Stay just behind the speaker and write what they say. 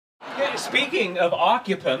Speaking of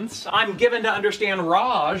occupants, I'm given to understand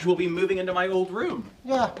Raj will be moving into my old room.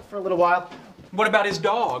 Yeah, for a little while. What about his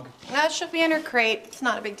dog? She'll be in her crate. It's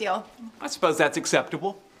not a big deal. I suppose that's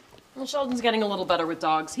acceptable. Well, Sheldon's getting a little better with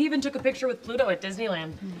dogs. He even took a picture with Pluto at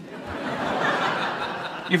Disneyland.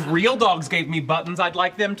 If real dogs gave me buttons, I'd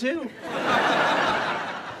like them too.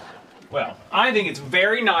 Well, I think it's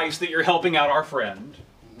very nice that you're helping out our friend.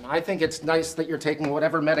 I think it's nice that you're taking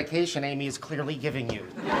whatever medication Amy is clearly giving you.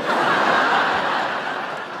 And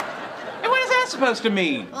what is that supposed to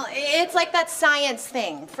mean? Well, it's like that science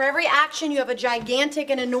thing. For every action, you have a gigantic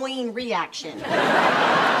and annoying reaction.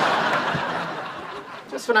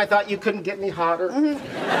 Just when I thought you couldn't get me hotter.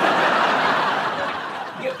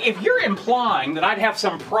 If you're implying that I'd have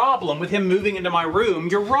some problem with him moving into my room,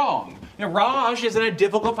 you're wrong. Now, Raj is in a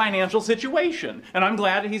difficult financial situation, and I'm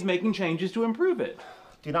glad that he's making changes to improve it.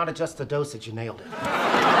 Do not adjust the dosage, you nailed it.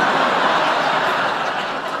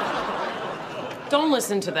 Don't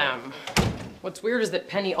listen to them. What's weird is that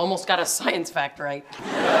Penny almost got a science fact right.